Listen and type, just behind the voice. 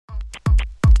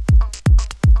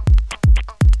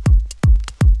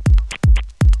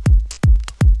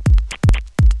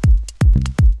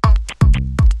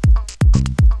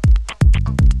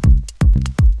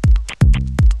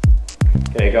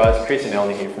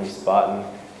Elna here from Spartan.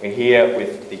 We're here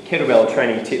with the Kettlebell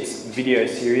Training Tips video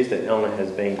series that Elna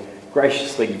has been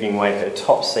graciously giving away her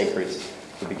top secrets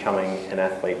for becoming an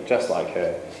athlete just like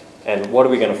her. And what are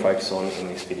we going to focus on in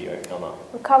this video, Elna?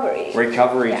 Recovery.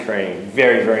 Recovery training.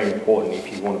 Very, very important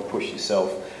if you want to push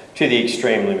yourself to the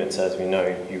extreme limits, as we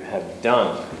know you have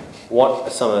done. What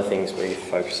are some of the things we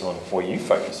focus on, or you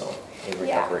focus on in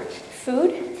recovery?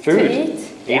 Food. Food. To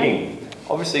eat. Eating.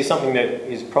 Obviously something that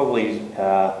is probably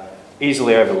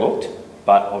easily overlooked,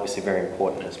 but obviously very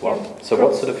important as well. Yeah. So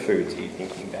what sort of foods are you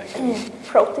thinking back?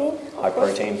 Protein. High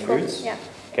protein foods? Yeah.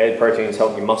 Okay, proteins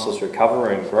help your muscles recover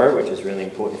and grow, which is really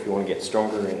important if you want to get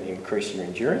stronger and increase your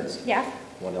endurance. Yeah.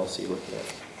 What else are you looking at?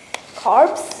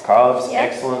 Carbs. Carbs, Yeah.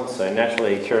 excellent. So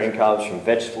naturally occurring carbs from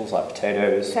vegetables like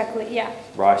potatoes, Exactly, yeah.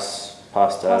 rice,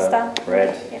 pasta,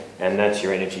 bread, yeah. and that's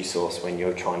your energy source when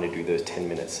you're trying to do those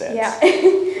 10-minute sets.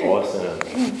 Yeah. Awesome.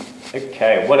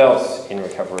 Okay, what else in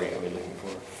recovery are we looking for?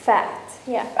 Fat.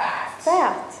 Yeah.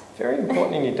 Fat. Very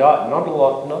important in your diet.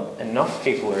 Not enough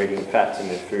people are eating fats in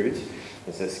their foods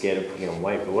because they're scared of putting on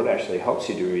weight. But what it actually helps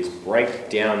you do is break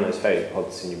down those fatty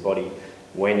deposits in your body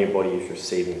when your body is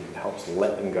receiving. It helps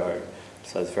let them go.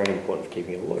 So it's very important for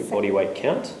keeping a low body weight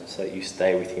count so that you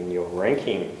stay within your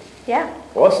ranking. Yeah.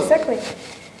 Awesome. Exactly.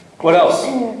 What else?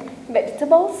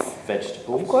 Vegetables.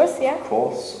 Vegetables. Of course, yeah. Of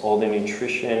course. All the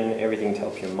nutrition, everything to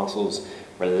help your muscles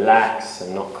relax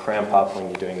and not cramp up when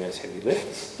you're doing those heavy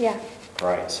lifts. Yeah.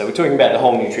 Right. So we're talking about the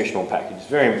whole nutritional package. It's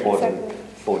very important Exactly.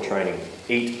 for training.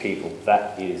 Eat people.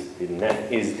 That is the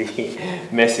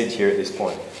message here at this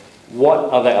point. What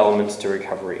other elements to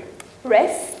recovery?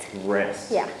 Rest.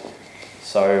 Rest. Yeah.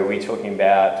 So we're talking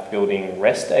about building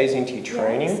rest days into your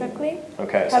training. Yeah, exactly.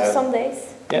 Okay. Have some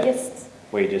days. Yeah. Just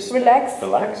we just relax.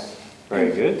 Relax.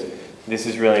 Very good. This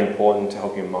is really important to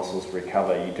help your muscles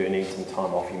recover. You do need some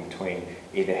time off in between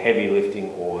either heavy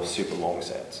lifting or super long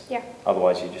sets. Yeah.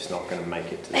 Otherwise, you're just not going to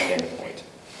make it to the end point.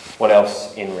 What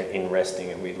else in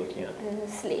resting are we looking at?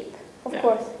 Sleep. Of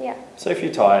course. Yeah. So if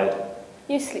you're tired,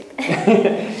 You sleep.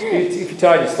 if you're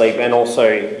tired, you sleep, and also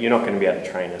you're not going to be able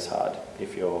to train as hard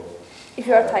if you're. If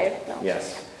you are tired, no.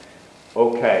 Yes.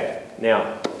 Okay.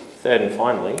 Now, third and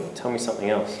finally, tell me something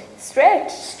else.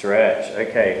 Stretch. Stretch.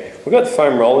 Okay. We've got the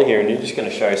foam roller here, and you're just going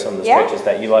to show some of the stretches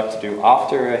that you like to do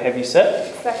after a heavy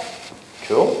set. Exactly.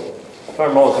 Cool.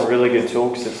 Foam roller is a really good tool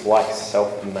because it's like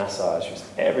self-massage, which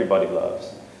everybody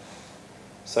loves.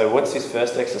 So what's this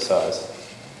first exercise?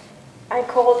 I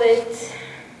call it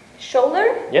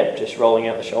shoulder. Yep, just rolling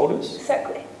out the shoulders.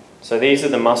 Exactly. So these are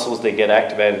the muscles that get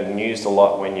activated and used a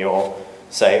lot when you're,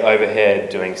 say, overhead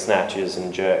doing snatches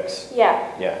and jerks.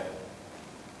 Yeah. Yeah.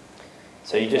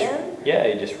 So you just,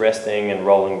 you're just resting and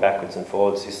rolling backwards and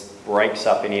forwards. This breaks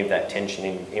up any of that tension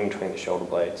in between the shoulder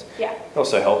blades. Yeah. It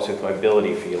also helps with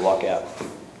mobility for your lockout.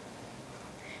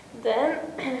 Then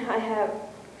I have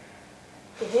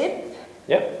the hip.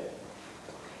 Yep.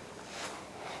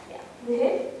 Yeah. The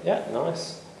hip. Yeah,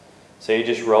 nice. So you're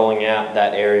just rolling out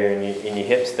that area in your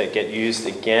hips that get used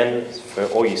again for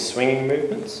all your swinging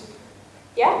movements.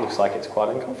 Yeah. Looks like it's quite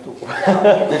uncomfortable.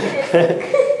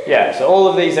 No. Yeah, so all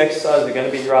of these exercises are going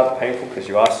to be rather painful because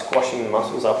you are squashing the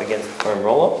muscles up against the foam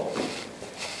roller.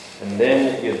 And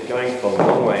then you're going for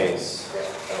long ways.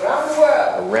 Around the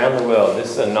world. Around the world.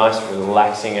 This is a nice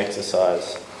relaxing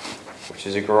exercise, which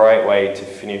is a great way to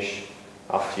finish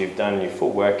after you've done your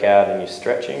full workout and your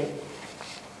stretching.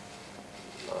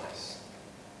 Nice.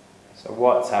 So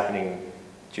what's happening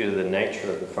due to the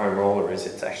nature of the foam roller is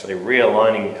it's actually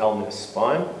realigning Elna's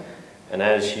spine. And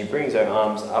as she brings her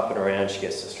arms up and around, she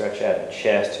gets to stretch out her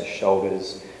chest, her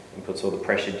shoulders, and puts all the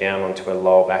pressure down onto her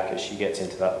lower back as she gets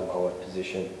into that lower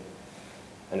position.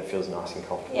 And it feels nice and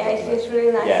comfortable. Yeah, it feels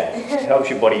really nice. Yeah, it helps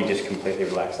your body just completely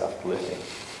relax after lifting.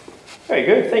 Very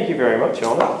good. Thank you very much,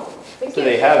 Elna. So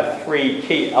they have 3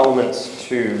 key elements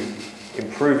to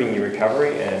improving your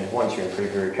recovery, and once you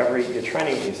improve your recovery, your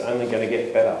training is only going to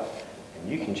get better.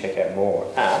 And you can check out more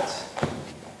at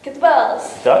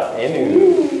Kettlebells.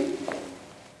 .nu.